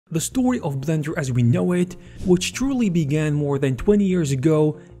The story of Blender as we know it, which truly began more than 20 years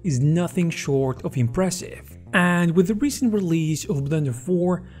ago, is nothing short of impressive. And with the recent release of Blender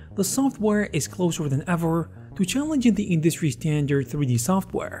 4, the software is closer than ever to challenging the industry standard 3D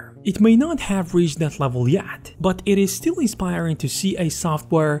software. It may not have reached that level yet, but it is still inspiring to see a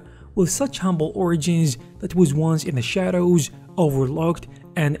software with such humble origins that was once in the shadows, overlooked,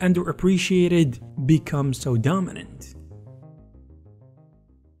 and underappreciated become so dominant.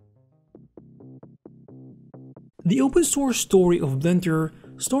 The open source story of Blender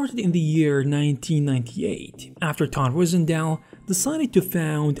started in the year 1998 after Todd Rosendale decided to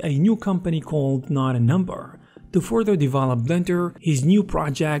found a new company called Not a Number to further develop Blender, his new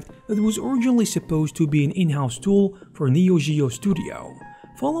project that was originally supposed to be an in-house tool for Neo Geo Studio.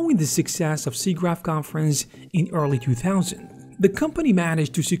 Following the success of SIGGRAPH conference in early 2000, the company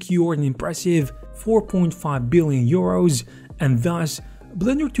managed to secure an impressive 4.5 billion euros, and thus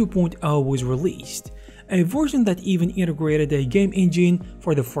Blender 2.0 was released, a version that even integrated a game engine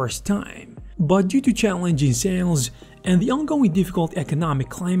for the first time. But due to challenging sales and the ongoing difficult economic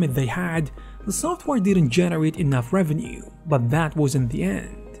climate they had, the software didn't generate enough revenue. But that wasn't the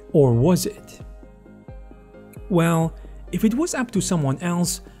end. Or was it? Well, if it was up to someone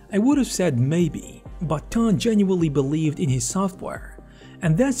else, I would have said maybe, but Todd genuinely believed in his software,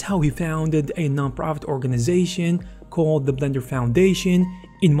 and that's how he founded a non-profit organization called the Blender Foundation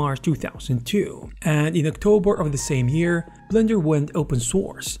in March 2002, and in October of the same year, Blender went open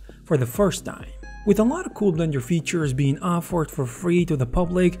source for the first time, with a lot of cool Blender features being offered for free to the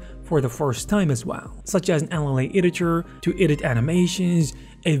public for the first time as well, such as an LLA editor to edit animations,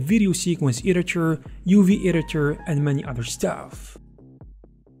 a video sequence editor, UV editor, and many other stuff.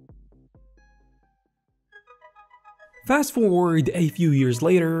 Fast forward a few years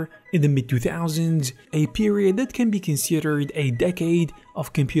later, in the mid-2000s, a period that can be considered a decade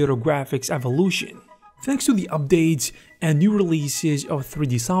of computer graphics evolution. Thanks to the updates and new releases of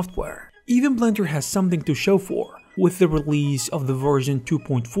 3D software, even Blender has something to show for, with the release of the version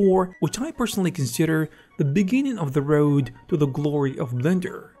 2.4, which I personally consider the beginning of the road to the glory of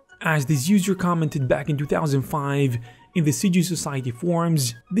Blender. As this user commented back in 2005 in the CG Society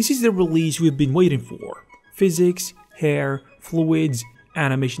forums, this is the release we've been waiting for. Physics, hair, fluids,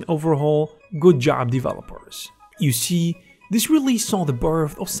 animation overhaul, good job developers. You see, this release saw the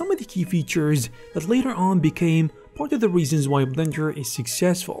birth of some of the key features that later on became part of the reasons why Blender is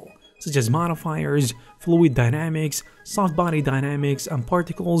successful, such as modifiers, fluid dynamics, soft body dynamics, and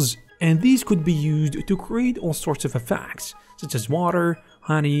particles, and these could be used to create all sorts of effects, such as water,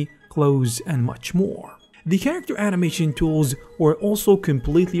 honey, clothes, and much more. The character animation tools were also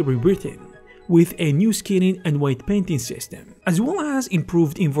completely rewritten, with a new scaling and white painting system, as well as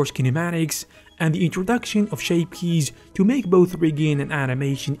improved inverse kinematics and the introduction of shape keys to make both rigging and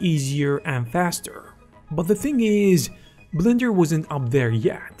animation easier and faster. But the thing is, Blender wasn't up there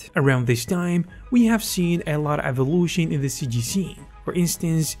yet. Around this time, we have seen a lot of evolution in the CG scene. For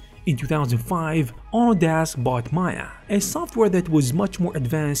instance, in 2005, Autodesk bought Maya, a software that was much more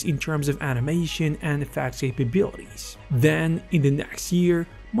advanced in terms of animation and effects capabilities. Then, in the next year,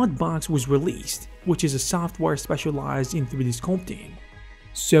 Mudbox was released, which is a software specialized in 3D sculpting.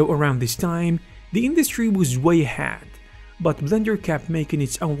 So around this time, the industry was way ahead, but Blender kept making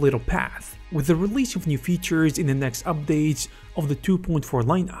its own little path, with the release of new features in the next updates of the 2.4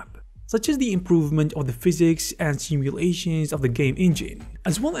 lineup, such as the improvement of the physics and simulations of the game engine,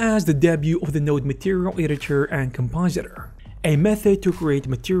 as well as the debut of the Node Material Editor and Compositor, a method to create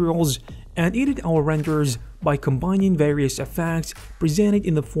materials and edit our renders by combining various effects presented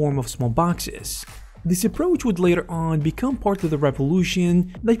in the form of small boxes. This approach would later on become part of the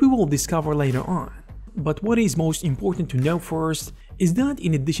revolution that we will discover later on. But what is most important to know first is that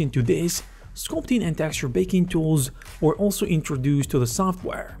in addition to this, sculpting and texture baking tools were also introduced to the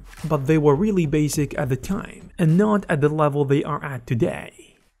software, but they were really basic at the time and not at the level they are at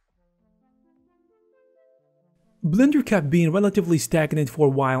today. Blender kept being relatively stagnant for a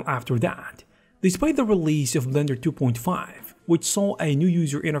while after that, despite the release of Blender 2.5, which saw a new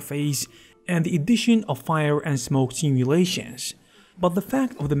user interface and the addition of fire and smoke simulations. But the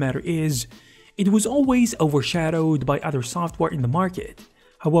fact of the matter is, it was always overshadowed by other software in the market.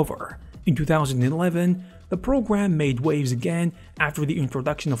 However, in 2011, the program made waves again after the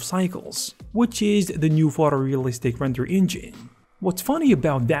introduction of Cycles, which is the new photorealistic render engine. What's funny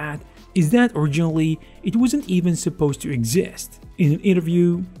about that is that originally it wasn't even supposed to exist. In an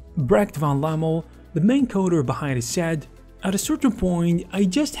interview, Brecht van Lommel, the main coder behind it, said, "At a certain point, I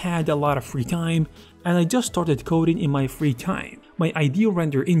just had a lot of free time and I just started coding in my free time, my ideal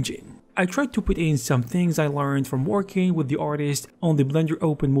render engine. I tried to put in some things I learned from working with the artist on the Blender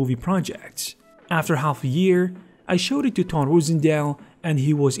Open movie projects. After half a year, I showed it to Ton Rosendale and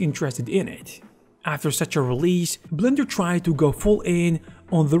he was interested in it. After such a release, Blender tried to go full in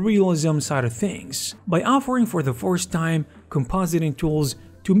on the realism side of things by offering for the first time compositing tools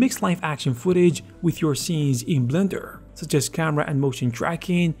to mix live action footage with your scenes in Blender, such as camera and motion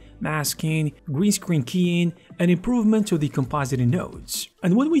tracking, masking, green screen keying, and improvement to the compositing nodes.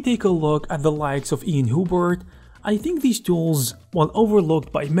 And when we take a look at the likes of Ian Hubert, I think these tools, while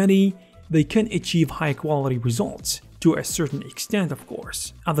overlooked by many, they can achieve high quality results, to a certain extent of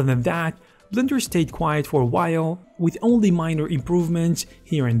course. Other than that, Blender stayed quiet for a while, with only minor improvements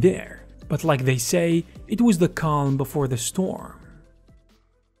here and there. But like they say, it was the calm before the storm.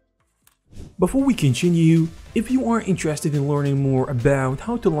 Before we continue, if you are interested in learning more about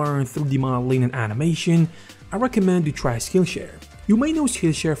how to learn 3D modeling and animation, I recommend you try Skillshare. You may know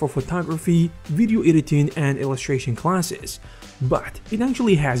Skillshare for photography, video editing, and illustration classes, but it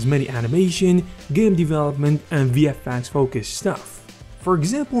actually has many animation, game development, and VFX focused stuff. For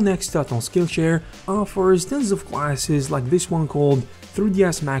example, Nextstart on Skillshare offers tons of classes like this one called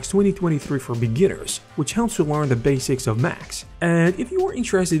 3ds Max 2023 for beginners, which helps you learn the basics of Max. And if you are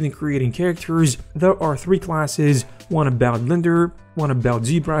interested in creating characters, there are 3 classes, one about Blender, one about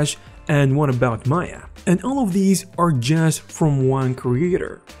ZBrush, and one about Maya. And all of these are just from one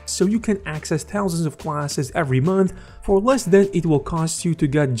creator. So you can access thousands of classes every month for less than it will cost you to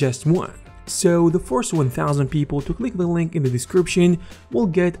get just one. So the first 1,000 people to click the link in the description will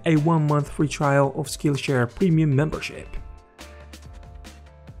get a 1-month free trial of Skillshare Premium membership.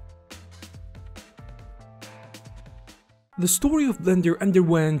 The story of Blender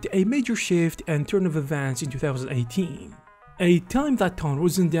underwent a major shift and turn of events in 2018, a time that Ton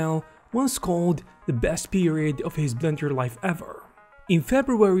Rosendale once called the best period of his Blender life ever. In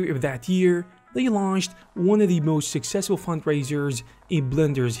February of that year, they launched one of the most successful fundraisers in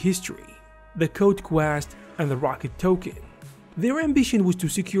Blender's history, the Code Quest and the Rocket Token. Their ambition was to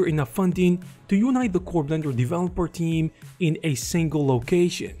secure enough funding to unite the core Blender developer team in a single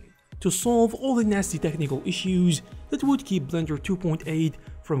location, to solve all the nasty technical issues that would keep Blender 2.8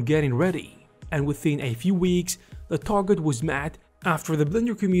 from getting ready. And within a few weeks, the target was met after the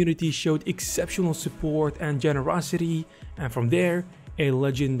Blender community showed exceptional support and generosity, and from there, a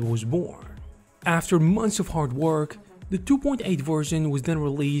legend was born. After months of hard work, the 2.8 version was then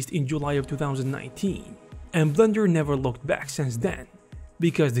released in July of 2019, and Blender never looked back since then,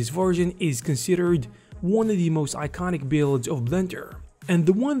 because this version is considered one of the most iconic builds of Blender, and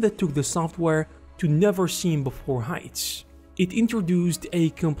the one that took the software to never-seen-before heights. It introduced a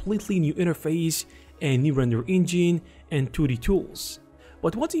completely new interface, a new render engine, and 2D tools.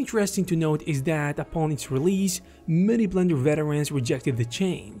 But what's interesting to note is that upon its release, many Blender veterans rejected the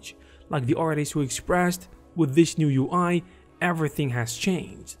change, like the artist who expressed, "With this new UI, everything has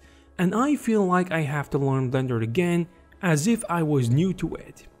changed, and I feel like I have to learn Blender again as if I was new to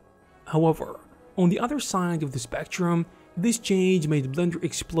it." However, on the other side of the spectrum, this change made Blender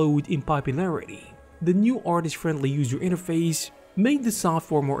explode in popularity. The new artist-friendly user interface made the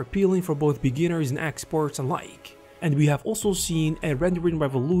software more appealing for both beginners and experts alike, and we have also seen a rendering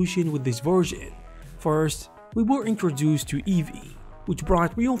revolution with this version. First, we were introduced to Eevee, which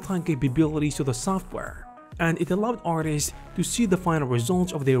brought real-time capabilities to the software, and it allowed artists to see the final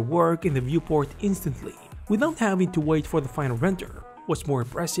results of their work in the viewport instantly, without having to wait for the final render. What's more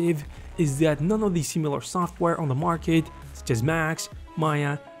impressive is that none of the similar software on the market, such as Max,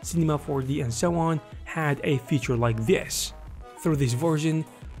 Maya, Cinema 4D, and so on, had a feature like this. Through this version,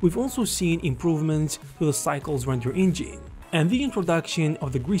 we've also seen improvements to the Cycles render engine, and the introduction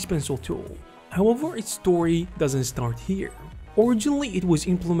of the Grease Pencil tool. However, its story doesn't start here. Originally, it was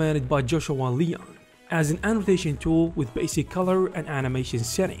implemented by Joshua Leon as an annotation tool with basic color and animation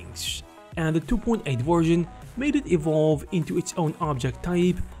settings, and the 2.8 version made it evolve into its own object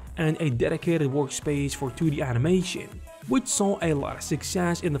type and a dedicated workspace for 2D animation, which saw a lot of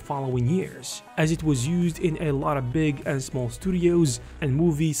success in the following years, as it was used in a lot of big and small studios and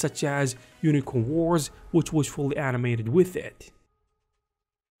movies such as Unicorn Wars, which was fully animated with it.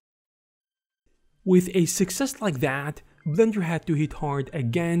 With a success like that, Blender had to hit hard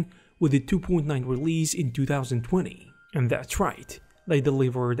again with the 2.9 release in 2020. And that's right, they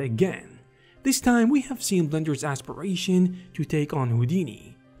delivered again. This time we have seen Blender's aspiration to take on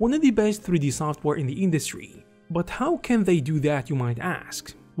Houdini, one of the best 3D software in the industry. But how can they do that, you might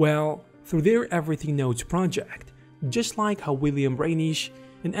ask? Well, through their Everything Nodes project. Just like how William Brainish,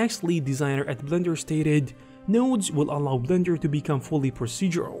 an ex-lead designer at Blender stated, nodes will allow Blender to become fully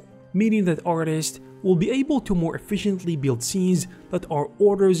procedural, meaning that artists will be able to more efficiently build scenes that are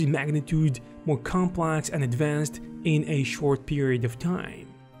orders in magnitude more complex and advanced in a short period of time.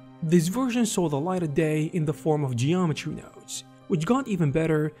 This version saw the light of day in the form of geometry nodes, which got even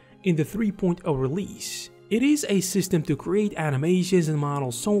better in the 3.0 release. It is a system to create animations and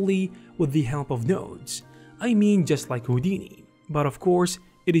models solely with the help of nodes. I mean, just like Houdini. But of course,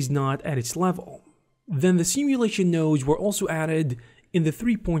 it is not at its level. Then the simulation nodes were also added in the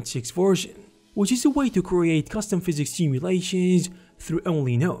 3.6 version, which is a way to create custom physics simulations through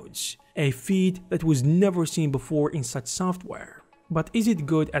only nodes, a feat that was never seen before in such software. But is it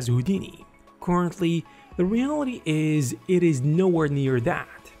good as Houdini? Currently, the reality is it is nowhere near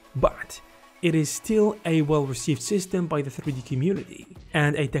that, but it is still a well-received system by the 3D community,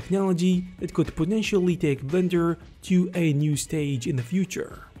 and a technology that could potentially take Blender to a new stage in the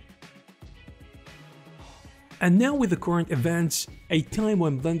future. And now with the current events, a time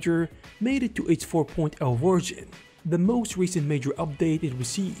when Blender made it to its 4.0 version, the most recent major update it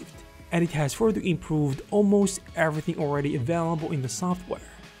received, and it has further improved almost everything already available in the software,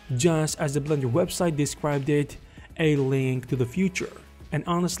 just as the Blender website described it, a link to the future. And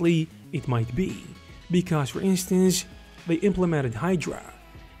honestly, it might be, because for instance, they implemented Hydra,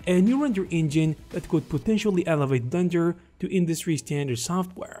 a new render engine that could potentially elevate Blender to industry standard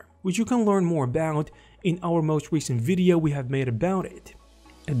software, which you can learn more about in our most recent video we have made about it.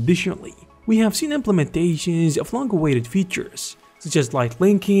 Additionally, we have seen implementations of long-awaited features, such as light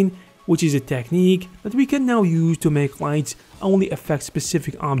linking, which is a technique that we can now use to make lights only affect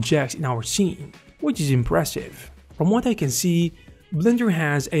specific objects in our scene, which is impressive. From what I can see, Blender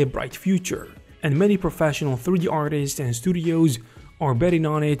has a bright future, and many professional 3D artists and studios are betting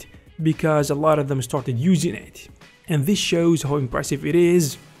on it because a lot of them started using it. And this shows how impressive it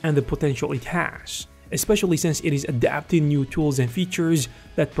is and the potential it has, especially since it is adapting new tools and features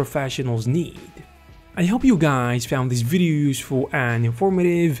that professionals need. I hope you guys found this video useful and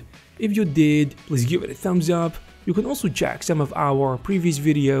informative. If you did, please give it a thumbs up. You can also check some of our previous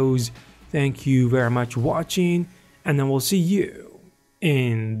videos. Thank you very much for watching, and I will see you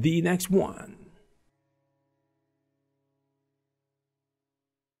in the next one.